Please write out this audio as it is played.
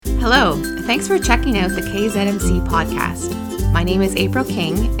Hello, thanks for checking out the KZMC podcast. My name is April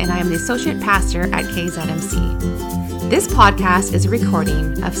King, and I am the Associate Pastor at KZMC. This podcast is a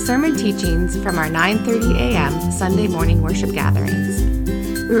recording of sermon teachings from our 9:30 a.m. Sunday morning worship gatherings.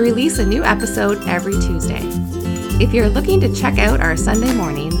 We release a new episode every Tuesday. If you're looking to check out our Sunday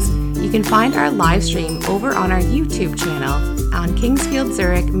mornings, you can find our live stream over on our YouTube channel on Kingsfield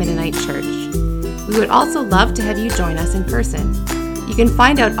Zurich Mennonite Church. We would also love to have you join us in person. You can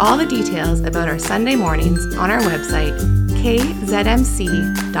find out all the details about our Sunday mornings on our website, kzmc.ca.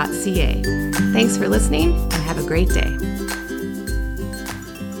 Thanks for listening and have a great day.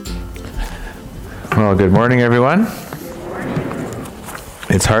 Well, good morning, everyone.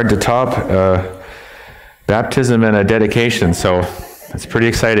 It's hard to top baptism and a dedication, so it's pretty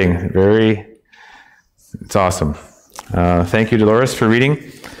exciting. It's awesome. Thank you, Dolores, for reading.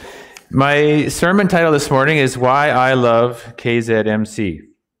 My sermon title this morning is Why I Love K-ZMC.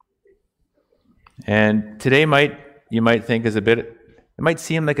 And today you might think it might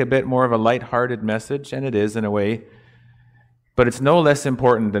seem like a bit more of a lighthearted message, and it is in a way, but it's no less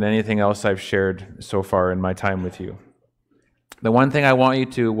important than anything else I've shared so far in my time with you. The one thing I want you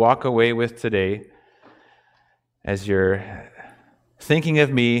to walk away with today, as you're thinking of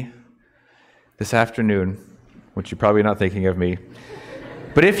me this afternoon, which you're probably not thinking of me,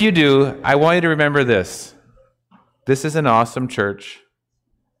 but if you do, I want you to remember this. This is an awesome church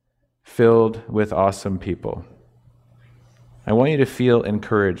filled with awesome people. I want you to feel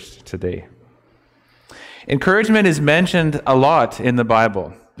encouraged today. Encouragement is mentioned a lot in the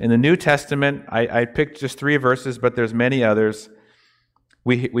Bible. In the New Testament, I picked just 3 verses, but there's many others.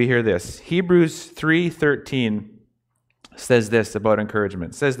 We hear this. Hebrews 3:13 says this about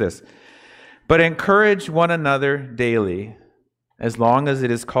encouragement. It says this, "But encourage one another daily, as long as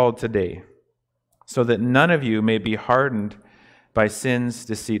it is called today, so that none of you may be hardened by sin's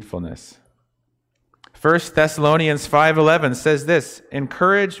deceitfulness." 1 Thessalonians 5:11 says this,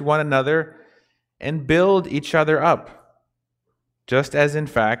 "Encourage one another and build each other up, just as in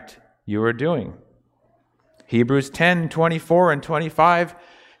fact you are doing." Hebrews 10:24 and 25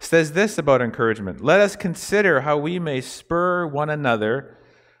 says this about encouragement, "Let us consider how we may spur one another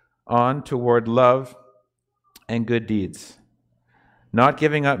on toward love and good deeds, not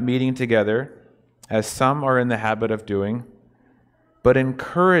giving up meeting together, as some are in the habit of doing, but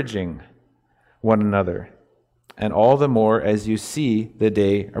encouraging one another, and all the more as you see the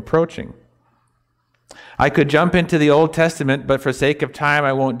day approaching." I could jump into the Old Testament, but for sake of time,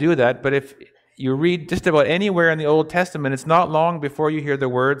 I won't do that. But if you read just about anywhere in the Old Testament, it's not long before you hear the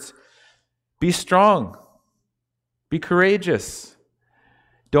words, "Be strong, be courageous,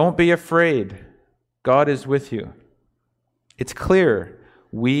 don't be afraid, God is with you." It's clear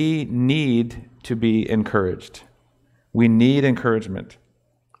we need to be encouraged. We need encouragement.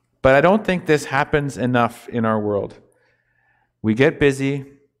 But I don't think this happens enough in our world. We get busy.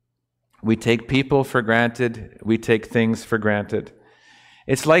 We take people for granted. We take things for granted.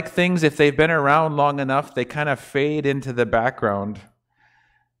 It's like things, if they've been around long enough, they kind of fade into the background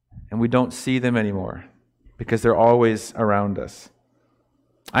and we don't see them anymore because they're always around us.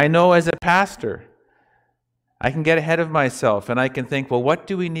 I know as a pastor, I can get ahead of myself and I can think, well, what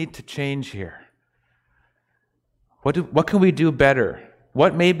do we need to change here? What can we do better?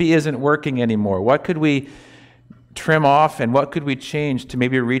 What maybe isn't working anymore? What could we trim off and what could we change to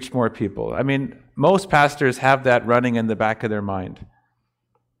maybe reach more people? I mean, most pastors have that running in the back of their mind.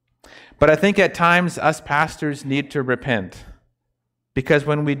 But I think at times us pastors need to repent, because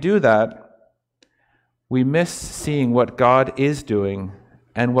when we do that, we miss seeing what God is doing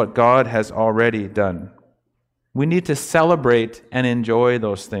and what God has already done. We need to celebrate and enjoy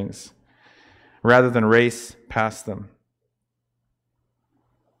those things rather than race past them.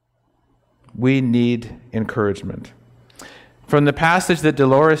 We need encouragement. From the passage that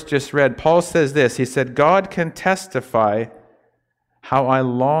Dolores just read, Paul says this. He said, "God can testify how I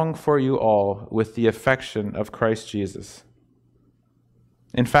long for you all with the affection of Christ Jesus."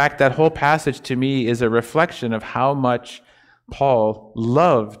 In fact, that whole passage to me is a reflection of how much Paul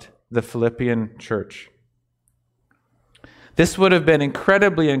loved the Philippian church. This would have been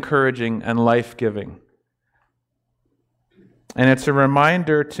incredibly encouraging and life-giving. And it's a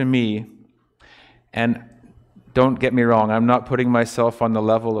reminder to me, and don't get me wrong, I'm not putting myself on the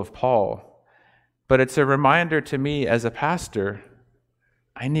level of Paul, but it's a reminder to me as a pastor,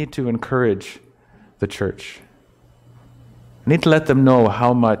 I need to encourage the church. I need to let them know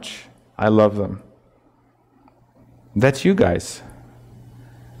how much I love them. That's you guys.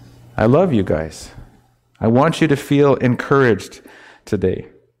 I love you guys. I want you to feel encouraged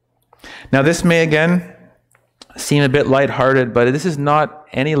today. Now, this may again seem a bit lighthearted, but this is not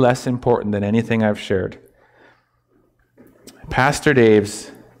any less important than anything I've shared. Pastor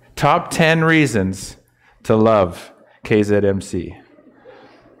Dave's top 10 reasons to love KZMC.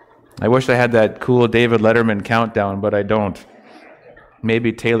 I wish I had that cool David Letterman countdown, but I don't.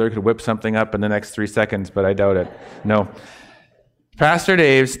 Maybe Taylor could whip something up in the next 3 seconds, but I doubt it. No. Pastor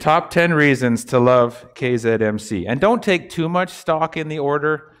Dave's top 10 reasons to love KZMC. And don't take too much stock in the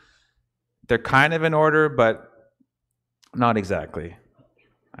order. They're kind of in order, but not exactly.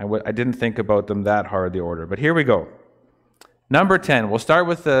 I didn't think about them that hard, the order. But here we go. Number 10. We'll start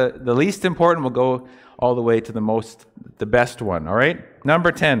with the least important. We'll go all the way to the best one. All right?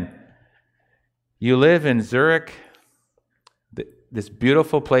 Number 10. You live in Zurich, this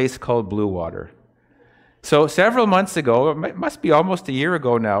beautiful place called Blue Water. So several months ago, it must be almost a year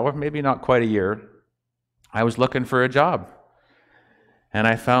ago now, or maybe not quite a year, I was looking for a job. And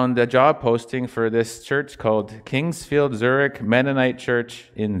I found a job posting for this church called Kingsfield Zurich Mennonite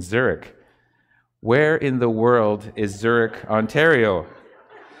Church in Zurich. Where in the world is Zurich, Ontario?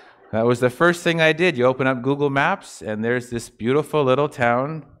 That was the first thing I did. You open up Google Maps, and there's this beautiful little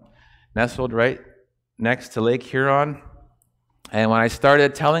town nestled right next to Lake Huron. And when I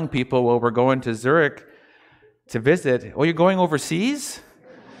started telling people, well, we're going to Zurich to visit, oh, you're going overseas?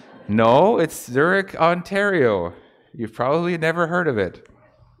 No, it's Zurich, Ontario. You've probably never heard of it.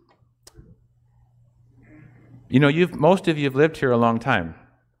 You know, most of you have lived here a long time,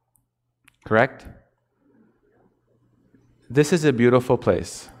 correct? This is a beautiful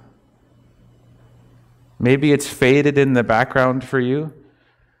place. Maybe it's faded in the background for you,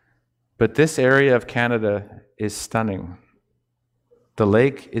 but this area of Canada is stunning. The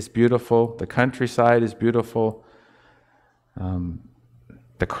lake is beautiful. The countryside is beautiful.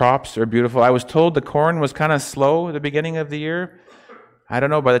 The crops are beautiful. I was told the corn was kind of slow at the beginning of the year. I don't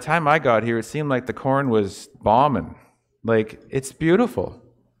know. By the time I got here, it seemed like the corn was bombing. Like, it's beautiful.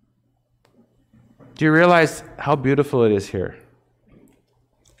 Do you realize how beautiful it is here?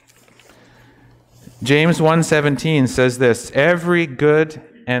 James 1:17 says this, every good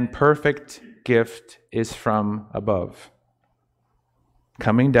and perfect gift is from above,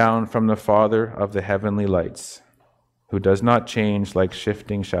 coming down from the Father of the heavenly lights, who does not change like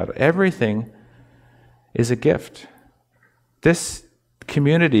shifting shadow. Everything is a gift. This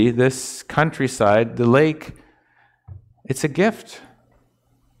community, this countryside, the lake, it's a gift.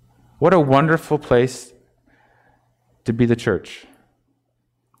 What a wonderful place to be the church.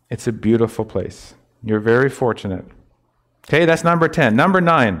 It's a beautiful place. You're very fortunate. Okay, that's number 10. Number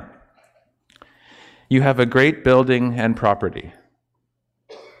 9. You have a great building and property.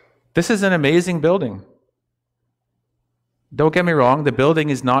 This is an amazing building. Don't get me wrong, the building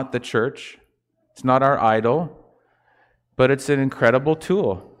is not the church. It's not our idol, but it's an incredible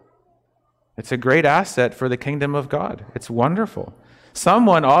tool. It's a great asset for the kingdom of God. It's wonderful.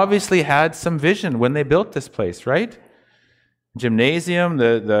 Someone obviously had some vision when they built this place, right? Gymnasium,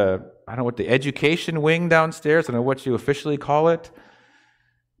 I don't know what the education wing downstairs, I don't know what you officially call it.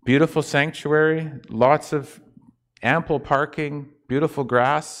 Beautiful sanctuary, lots of ample parking, beautiful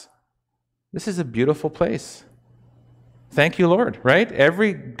grass. This is a beautiful place. Thank you, Lord, right?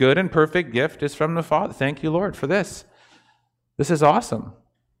 Every good and perfect gift is from the Father. Thank you, Lord, for this. This is awesome.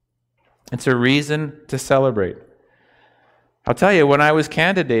 It's a reason to celebrate. I'll tell you, when I was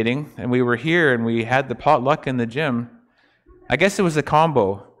candidating and we were here and we had the potluck in the gym, I guess it was a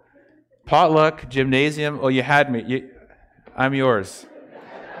combo. Potluck, gymnasium, oh, you had me. I'm yours.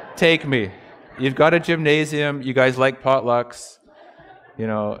 Take me. You've got a gymnasium. You guys like potlucks. You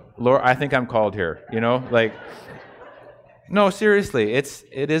know, Lord, I think I'm called here. You know, like, no, seriously, it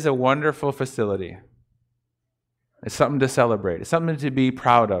is a wonderful facility. It's something to celebrate. It's something to be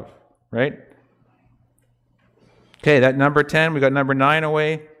proud of, right? Okay, that number 10, we got number 9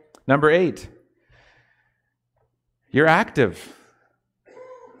 away. Number 8, you're active.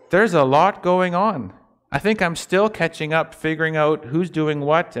 There's a lot going on. I think I'm still catching up, figuring out who's doing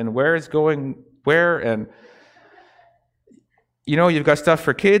what and where is going where. And, you know, you've got stuff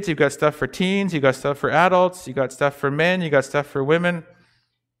for kids, you've got stuff for teens, you've got stuff for adults, you've got stuff for men, you've got stuff for women.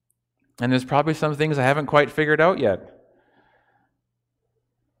 And there's probably some things I haven't quite figured out yet.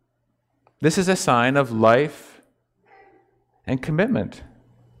 This is a sign of life and commitment.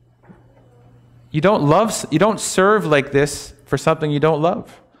 You don't serve like this for something you don't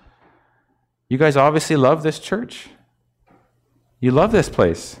love. You guys obviously love this church. You love this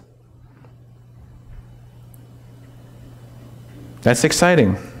place. That's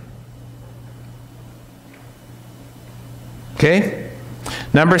exciting. Okay?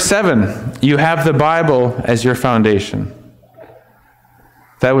 Number 7, you have the Bible as your foundation.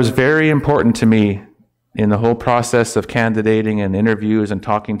 That was very important to me in the whole process of candidating and interviews and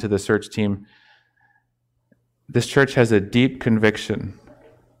talking to the search team, this church has a deep conviction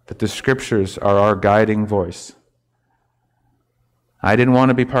that the Scriptures are our guiding voice. I didn't want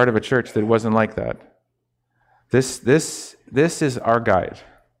to be part of a church that wasn't like that. This is our guide,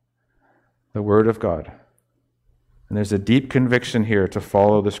 the Word of God. And there's a deep conviction here to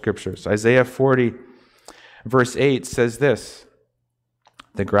follow the Scriptures. Isaiah 40, verse 8 says this,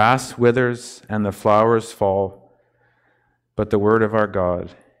 "The grass withers and the flowers fall, but the word of our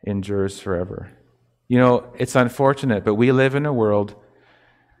God endures forever." You know, it's unfortunate, but we live in a world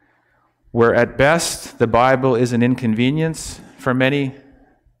where at best the Bible is an inconvenience for many,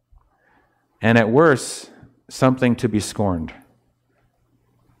 and at worst, something to be scorned.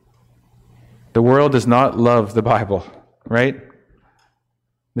 The world does not love the Bible, right?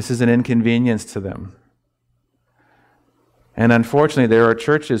 This is an inconvenience to them. And unfortunately, there are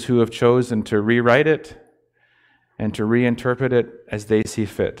churches who have chosen to rewrite it and to reinterpret it as they see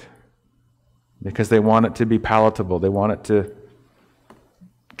fit, because they want it to be palatable. They want it to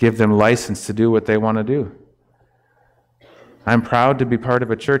give them license to do what they want to do. I'm proud to be part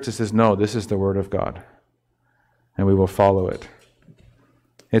of a church that says, no, this is the Word of God, and we will follow it.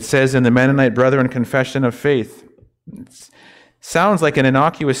 It says in the Mennonite Brethren Confession of Faith, it sounds like an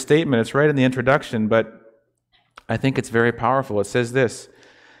innocuous statement. It's right in the introduction, but I think it's very powerful. It says this,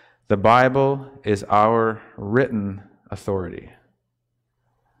 "The Bible is our written authority."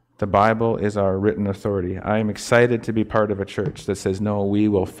 The Bible is our written authority. I am excited to be part of a church that says, no, we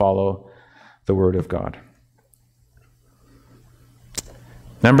will follow the Word of God.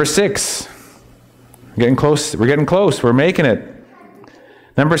 Number 6. We're getting close. We're making it.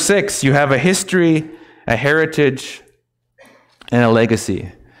 Number 6, you have a history, a heritage, and a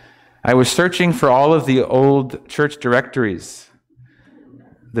legacy. I was searching for all of the old church directories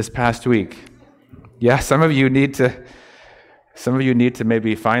this past week. Yeah, some of you need to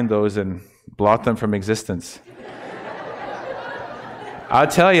maybe find those and blot them from existence. I'll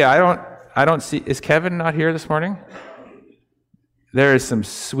tell you, I don't see, is Kevin not here this morning? There is some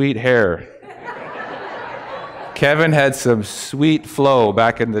sweet hair. Kevin had some sweet flow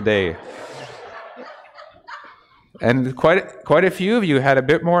back in the day. And quite a few of you had a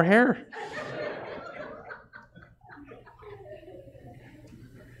bit more hair.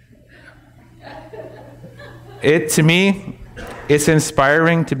 To me, it's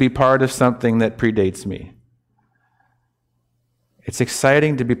inspiring to be part of something that predates me. It's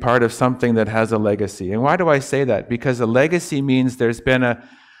exciting to be part of something that has a legacy. And why do I say that? Because a legacy means there's been a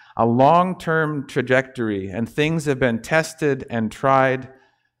long-term trajectory, and things have been tested and tried,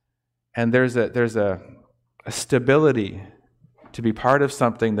 and there's a stability to be part of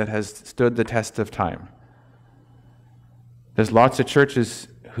something that has stood the test of time. There's lots of churches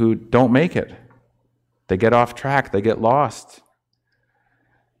who don't make it. They get off track, they get lost.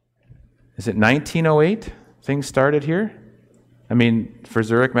 Is it 1908 things started here? I mean, for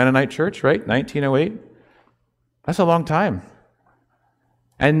Zurich Mennonite Church, right? 1908? That's a long time.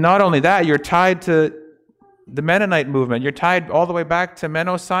 And not only that, you're tied to the Mennonite movement. You're tied all the way back to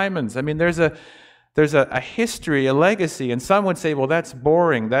Menno Simons. I mean, there's a history, a legacy, and some would say, well, that's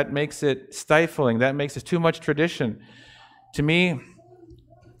boring. That makes it stifling. That makes it too much tradition. To me,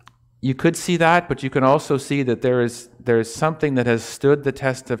 you could see that, but you can also see that there is something that has stood the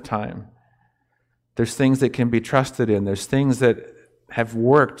test of time. There's things that can be trusted in. There's things that have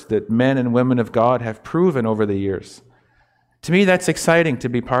worked, that men and women of God have proven over the years. To me, that's exciting to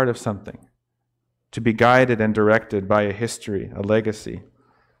be part of something, to be guided and directed by a history, a legacy.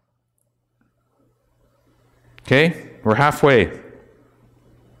 Okay, we're halfway.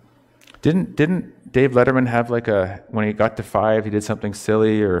 Didn't Dave Letterman have when he got to 5, he did something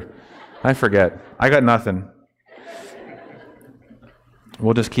silly, or I forget. I got nothing.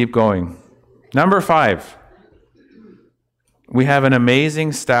 We'll just keep going. Number 5, we have an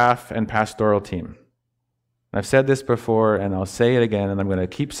amazing staff and pastoral team. I've said this before, and I'll say it again, and I'm going to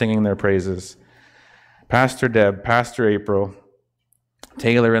keep singing their praises. Pastor Deb, Pastor April,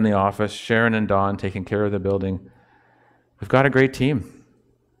 Taylor in the office, Sharon and Dawn taking care of the building. We've got a great team.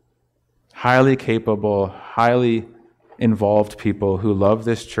 Highly capable, highly involved people who love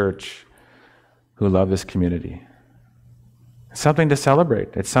this church, who love this community. It's something to celebrate.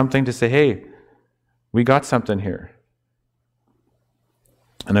 It's something to say, hey, we got something here.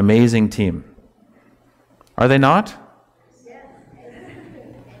 An amazing team. Are they not? Yes.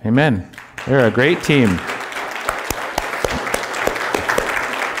 Amen. They're a great team.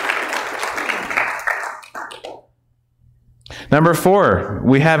 Number 4,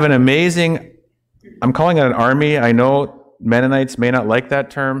 we have an amazing, I'm calling it an army. I know Mennonites may not like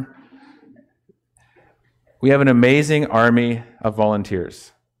that term. We have an amazing army of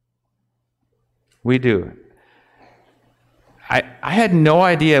volunteers. We do. I had no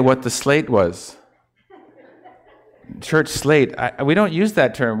idea what the slate was. Church slate. We don't use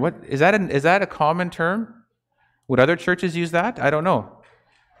that term. What is that? Is that a common term? Would other churches use that? I don't know.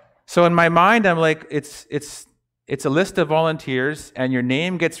 So in my mind, I'm like, it's a list of volunteers, and your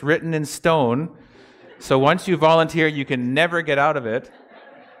name gets written in stone. So once you volunteer, you can never get out of it.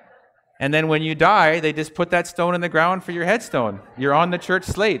 And then when you die, they just put that stone in the ground for your headstone. You're on the church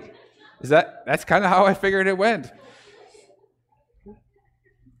slate. That's kind of how I figured it went.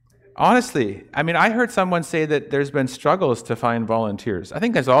 Honestly, I mean, I heard someone say that there's been struggles to find volunteers. I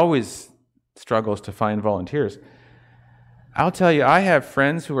think there's always struggles to find volunteers. I'll tell you, I have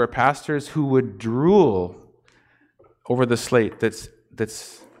friends who are pastors who would drool over the slate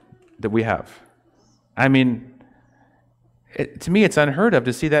that we have. I mean, to me, it's unheard of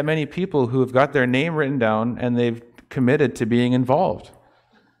to see that many people who have got their name written down and they've committed to being involved.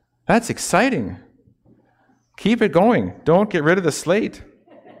 That's exciting. Keep it going. Don't get rid of the slate.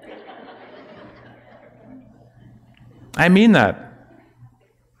 I mean that.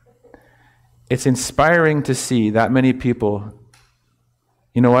 It's inspiring to see that many people,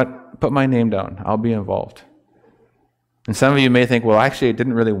 you know what, put my name down. I'll be involved. And some of you may think, well, actually, I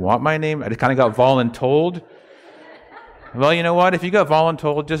didn't really want my name. I just kind of got voluntold. Well, you know what? If you got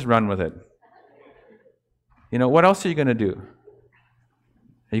voluntold, just run with it. You know, what else are you going to do?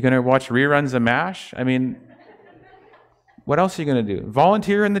 Are you going to watch reruns of MASH? I mean, what else are you going to do?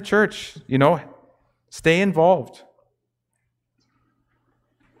 Volunteer in the church, you know, stay involved.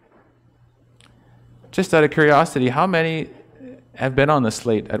 Just out of curiosity, how many have been on the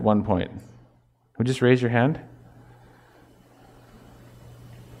slate at one point? Would you just raise your hand?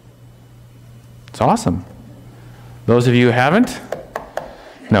 It's awesome. Those of you who haven't?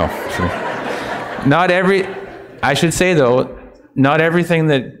 No. I should say though, not everything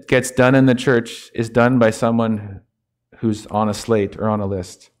that gets done in the church is done by someone who's on a slate or on a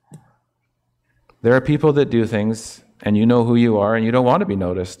list. There are people that do things, and you know who you are, and you don't want to be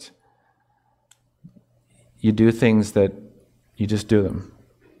noticed. You do things that you just do them.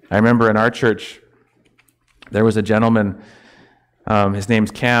 I remember in our church, there was a gentleman, his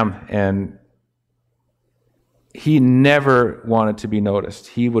name's Cam, and he never wanted to be noticed.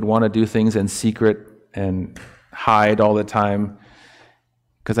 He would want to do things in secret and hide all the time,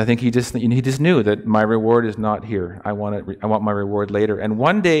 because I think he just knew that my reward is not here. I want my reward later. And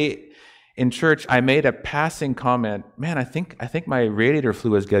one day in church, I made a passing comment. Man, I think my radiator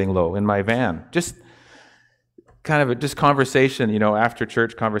fluid is getting low in my van. Just kind of just conversation, you know, after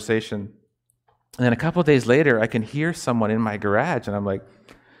church conversation. And then a couple of days later, I can hear someone in my garage, and I'm like,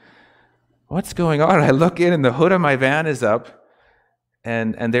 what's going on? I look in, and the hood of my van is up,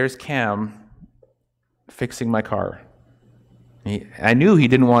 and there's Cam fixing my car. I knew he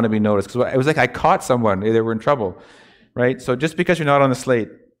didn't want to be noticed, because it was like I caught someone. They were in trouble, right? So just because you're not on the slate,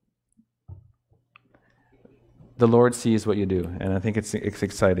 the Lord sees what you do, and I think it's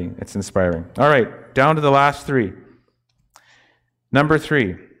exciting. It's inspiring. All right, down to the last three. Number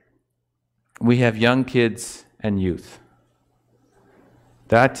 3, we have young kids and youth.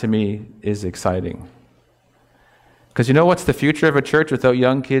 That, to me, is exciting. Because you know what's the future of a church without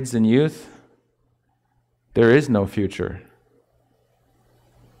young kids and youth? There is no future.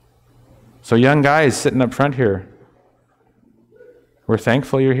 So young guys sitting up front here, we're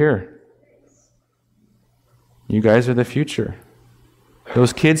thankful you're here. You guys are the future.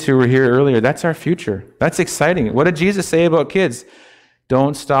 Those kids who were here earlier, that's our future. That's exciting. What did Jesus say about kids?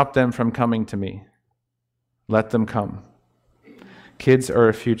 Don't stop them from coming to me. Let them come. Kids are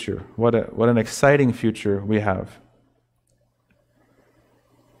a future. What an exciting future we have.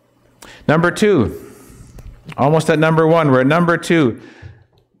 Number 2. Almost at number 1. We're at number 2.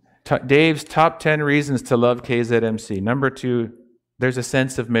 Dave's top 10 reasons to love KZMC. Number 2, there's a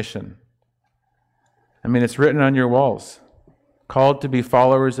sense of mission. I mean, it's written on your walls. Called to be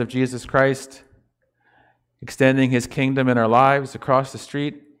followers of Jesus Christ, extending his kingdom in our lives across the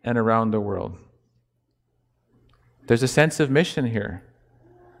street and around the world. There's a sense of mission here.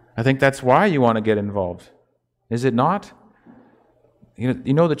 I think that's why you want to get involved. Is it not? You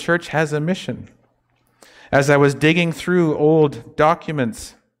know, the church has a mission. As I was digging through old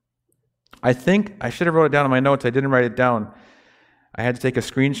documents, I think I should have wrote it down in my notes. I didn't write it down. I had to take a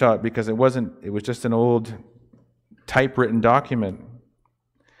screenshot because it was just an old typewritten document.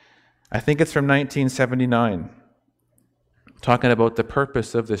 I think it's from 1979, talking about the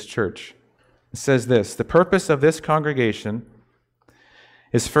purpose of this church. It says this: the purpose of this congregation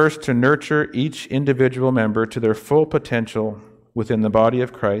is first to nurture each individual member to their full potential within the body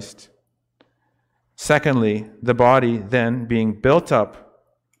of Christ, Secondly, the body then, being built up,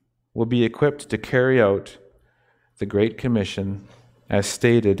 will be equipped to carry out the Great Commission as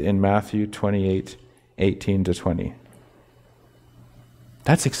stated in Matthew 28:18-20.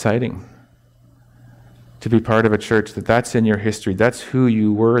 That's exciting. To be part of a church that's in your history. That's who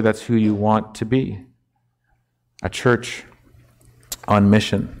you were. That's who you want to be. A church on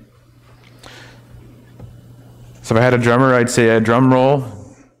mission. So if I had a drummer, I'd say a drum roll.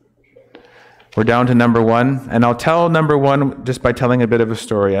 We're down to number 1. And I'll tell number 1 just by telling a bit of a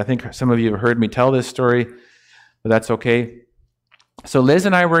story. I think some of you have heard me tell this story, but that's okay. So Liz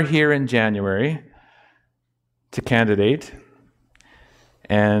and I were here in January to candidate.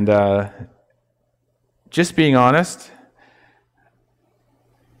 And just being honest,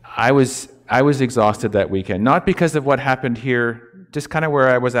 I was exhausted that weekend. Not because of what happened here, just kind of where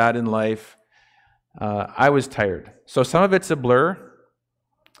I was at in life. I was tired. So some of it's a blur,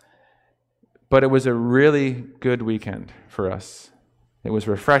 but it was a really good weekend for us. It was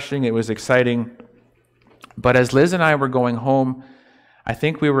refreshing, it was exciting. But as Liz and I were going home, I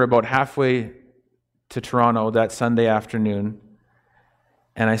think we were about halfway to Toronto that Sunday afternoon.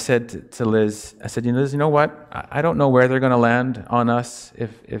 And I said to Liz, Liz, you know what? I don't know where they're going to land on us,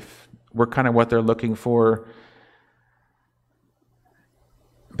 if we're kind of what they're looking for.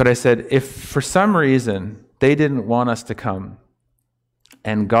 But I said, if for some reason they didn't want us to come,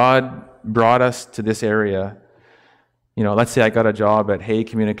 and God brought us to this area, let's say I got a job at Hay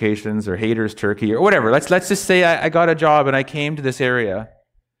Communications or Haters Turkey or whatever. Let's just say I got a job and I came to this area.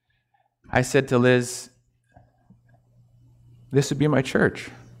 I said to Liz, this would be my church.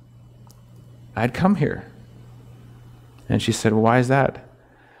 I'd come here. And she said, well, why is that?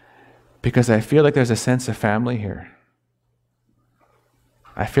 Because I feel like there's a sense of family here.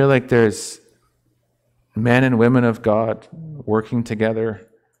 I feel like there's men and women of God working together,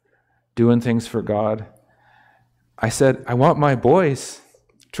 doing things for God. I said, I want my boys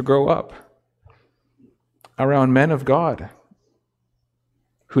to grow up around men of God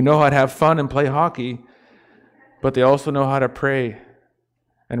who know how to have fun and play hockey, but they also know how to pray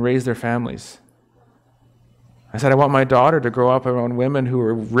and raise their families. I said, I want my daughter to grow up around women who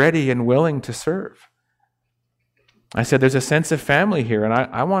are ready and willing to serve. I said, there's a sense of family here, and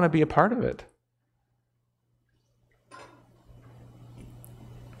I want to be a part of it.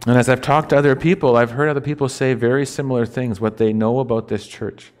 And as I've talked to other people, I've heard other people say very similar things, what they know about this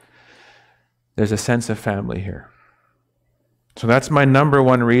church. There's a sense of family here. So that's my number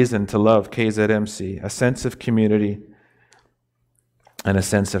 1 reason to love KZMC, a sense of community and a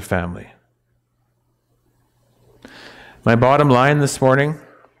sense of family. My bottom line this morning,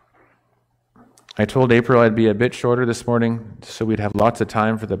 I told April I'd be a bit shorter this morning so we'd have lots of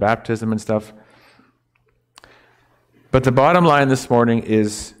time for the baptism and stuff. But the bottom line this morning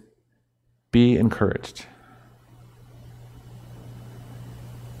is be encouraged.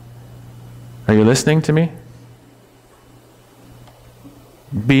 Are you listening to me?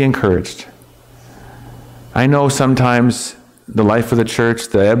 Be encouraged. I know sometimes the life of the church,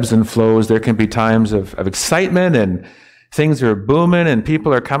 the ebbs and flows, there can be times of excitement and things are booming and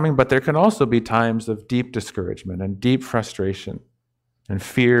people are coming, but there can also be times of deep discouragement and deep frustration and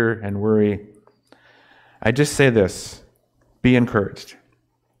fear and worry. I just say this, be encouraged.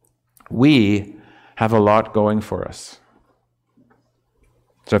 We have a lot going for us.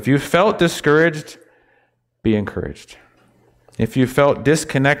 So if you felt discouraged, be encouraged. If you felt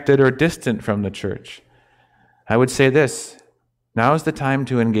disconnected or distant from the church, I would say this, now is the time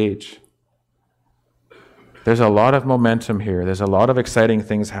to engage. There's a lot of momentum here. There's a lot of exciting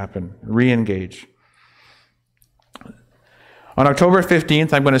things happen. Re-engage. On October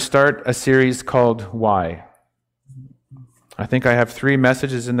 15th, I'm going to start a series called Why. I think I have 3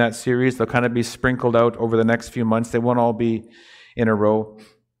 messages in that series. They'll kind of be sprinkled out over the next few months. They won't all be in a row.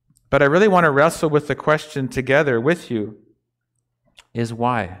 But I really want to wrestle with the question together with you is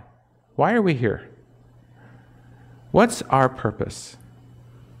why? Why are we here? What's our purpose?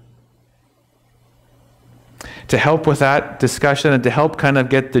 To help with that discussion and to help kind of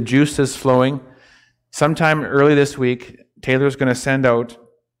get the juices flowing, sometime early this week, Taylor's going to send out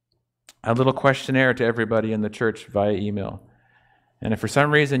a little questionnaire to everybody in the church via email. And if for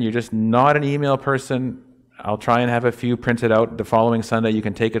some reason you're just not an email person, I'll try and have a few printed out the following Sunday. You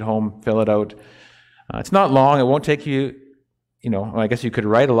can take it home, fill it out. It's not long. It won't take you, I guess you could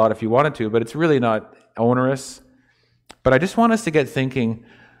write a lot if you wanted to, but it's really not onerous. But I just want us to get thinking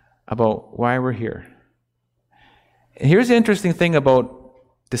about why we're here. And here's the interesting thing about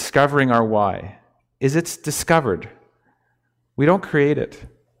discovering our why, is it's discovered. We don't create it.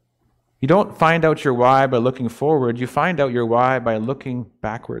 You don't find out your why by looking forward. You find out your why by looking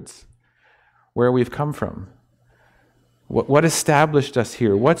backwards. where we've come from. What established us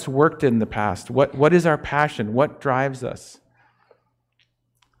here? What's worked in the past? What is our passion? What drives us?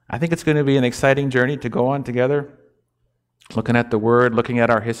 I think it's going to be an exciting journey to go on together, looking at the Word, looking at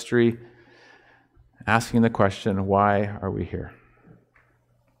our history, asking the question, why are we here?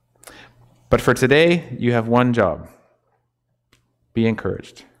 But for today, you have one job. Be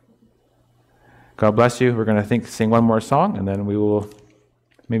encouraged. God bless you. We're going to sing one more song, and then we will,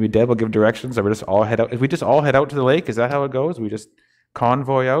 maybe Deb will give directions, or we just all head out. If we just all head out to the lake, is that how it goes? We just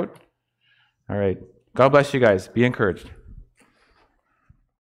convoy out? All right. God bless you guys. Be encouraged.